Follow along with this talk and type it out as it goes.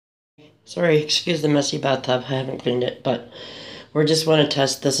Sorry, excuse the messy bathtub. I haven't cleaned it, but we just want to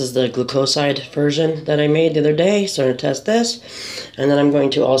test. This is the glucoside version that I made the other day, so I'm going to test this. And then I'm going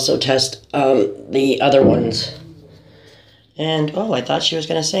to also test the other ones. And, oh, I thought she was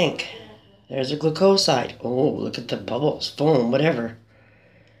going to sink. There's a glucoside. Oh, look at the bubbles, foam, whatever.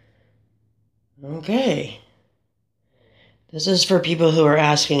 Okay. This is for people who are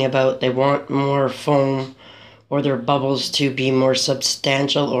asking about, they want more foam or their bubbles to be more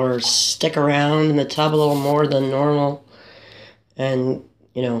substantial or stick around in the tub a little more than normal and,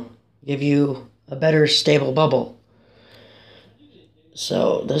 you know, give you a better stable bubble.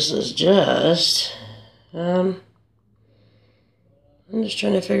 So this is just, I'm just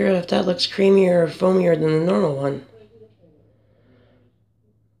trying to figure out if that looks creamier or foamier than the normal one.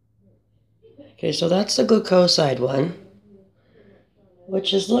 Okay, so that's the glucoside one,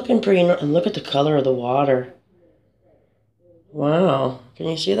 which is looking pretty nice. And look at the color of the water. Wow, can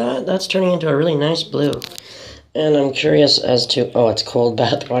you see that? That's turning into a really nice blue. And I'm curious as to, oh, it's cold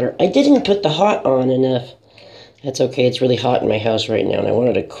bath water. I didn't put the hot on enough. That's okay, it's really hot in my house right now, and I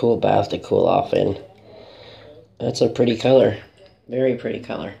wanted a cool bath to cool off in. That's a pretty color. Very pretty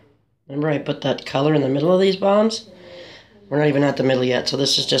color. Remember I put that color in the middle of these bombs? We're not even at the middle yet, so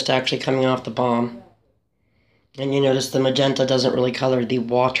this is just actually coming off the bomb. And you notice the magenta doesn't really color the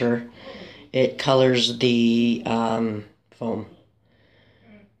water. It colors the foam.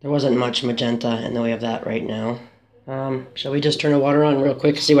 There wasn't much magenta in the way of that right now. Shall we just turn the water on real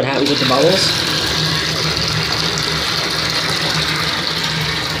quick to see what happens with the bubbles?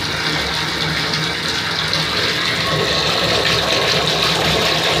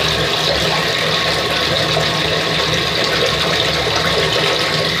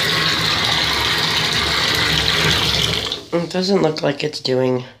 It doesn't look like it's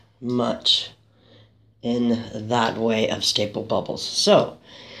doing much in that way of staple bubbles. So,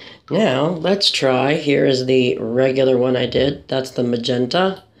 now let's try. Here is the regular one I did. That's the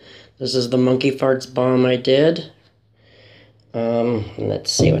magenta. This is the monkey farts bomb I did.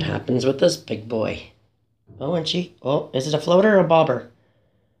 Let's see what happens with this big boy. Oh, and she... Oh, is it a floater or a bobber?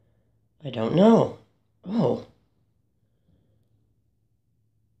 I don't know. Oh.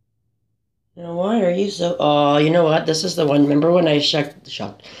 Now, why are you so... Oh, you know what? This is the one. Remember when I stuck the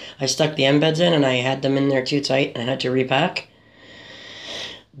embeds in and I had them in there too tight and I had to repack?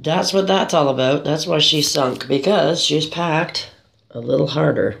 That's what that's all about. That's why she sunk, because she's packed a little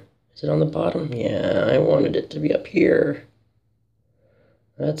harder. Is it on the bottom? Yeah, I wanted it to be up here.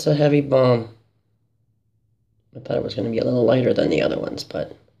 That's a heavy bomb. I thought it was going to be a little lighter than the other ones,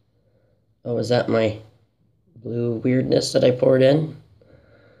 but... Oh, is that my blue weirdness that I poured in?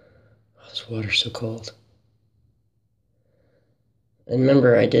 Oh, this water's so cold. And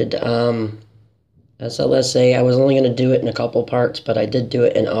remember, I did SLSA. I was only going to do it in a couple parts, but I did do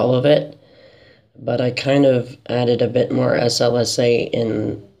it in all of it. But I kind of added a bit more SLSA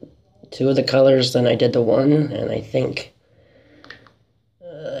in two of the colors than I did the one, and I think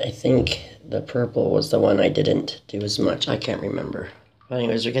the purple was the one I didn't do as much. I can't remember. But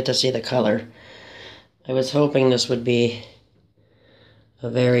anyways, we get to see the color. I was hoping this would be a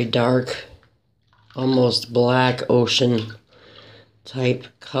very dark, almost black ocean type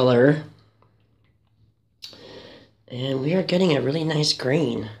color. And we are getting a really nice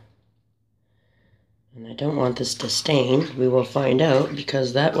green. And I don't want this to stain. We will find out,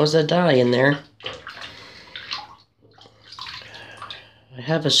 because that was a dye in there. I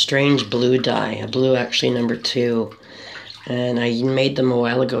have a strange blue dye, a blue actually number 2. And I made them a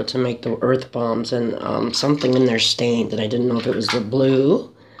while ago to make the earth bombs, and something in there stained, and I didn't know if it was the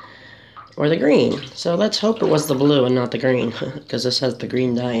blue or the green. So let's hope it was the blue and not the green, because this has the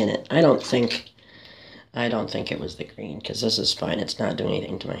green dye in it. I don't think it was the green, because this is fine. It's not doing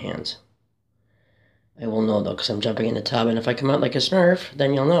anything to my hands. I will know, though, because I'm jumping in the tub, and if I come out like a Smurf,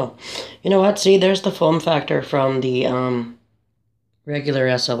 then you'll know. You know what? See, there's the foam factor from the regular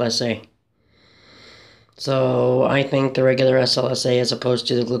SLSA. So I think the regular SLSA as opposed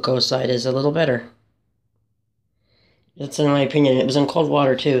to the glucoside is a little better. That's in my opinion. It was in cold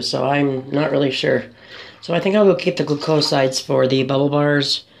water too, so I'm not really sure. So I think I'll go keep the glucosides for the bubble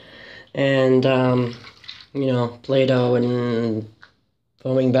bars and, you know, Play-Doh and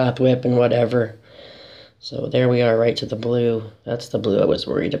foaming bath whip and whatever. So there we are, right to the blue. That's the blue I was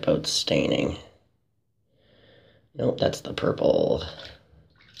worried about staining. Nope, that's the purple.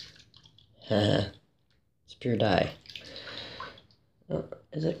 It's pure dye. Oh,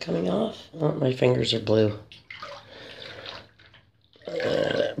 is it coming off? Oh, my fingers are blue.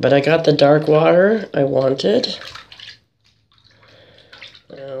 But I got the dark water I wanted.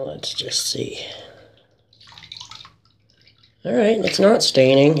 Now let's just see. Alright, it's not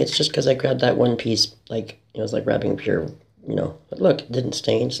staining. It's just because I grabbed that one piece, like, it was like grabbing pure, you know. But look, it didn't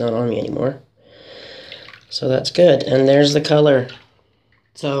stain. It's not on me anymore. So that's good. And there's the color.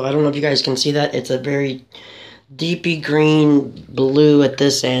 So I don't know if you guys can see that. It's a very deepy green blue at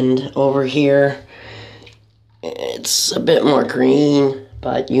this end. Over here, it's a bit more green.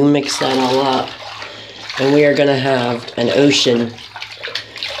 But you mix that all up, and we are going to have an ocean.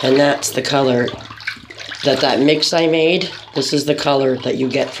 And that's the color that mix I made. This is the color that you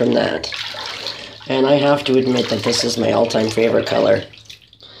get from that. And I have to admit that this is my all-time favorite color.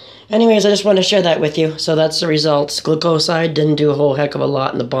 Anyways, I just wanted to share that with you. So that's the results. Glucoside didn't do a whole heck of a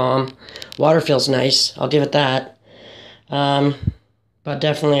lot in the bomb. Water feels nice. I'll give it that. But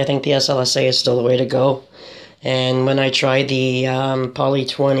definitely I think the SLSA is still the way to go. And when I try the Poly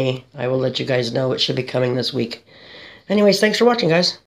 20, I will let you guys know. It should be coming this week. Anyways, thanks for watching, guys.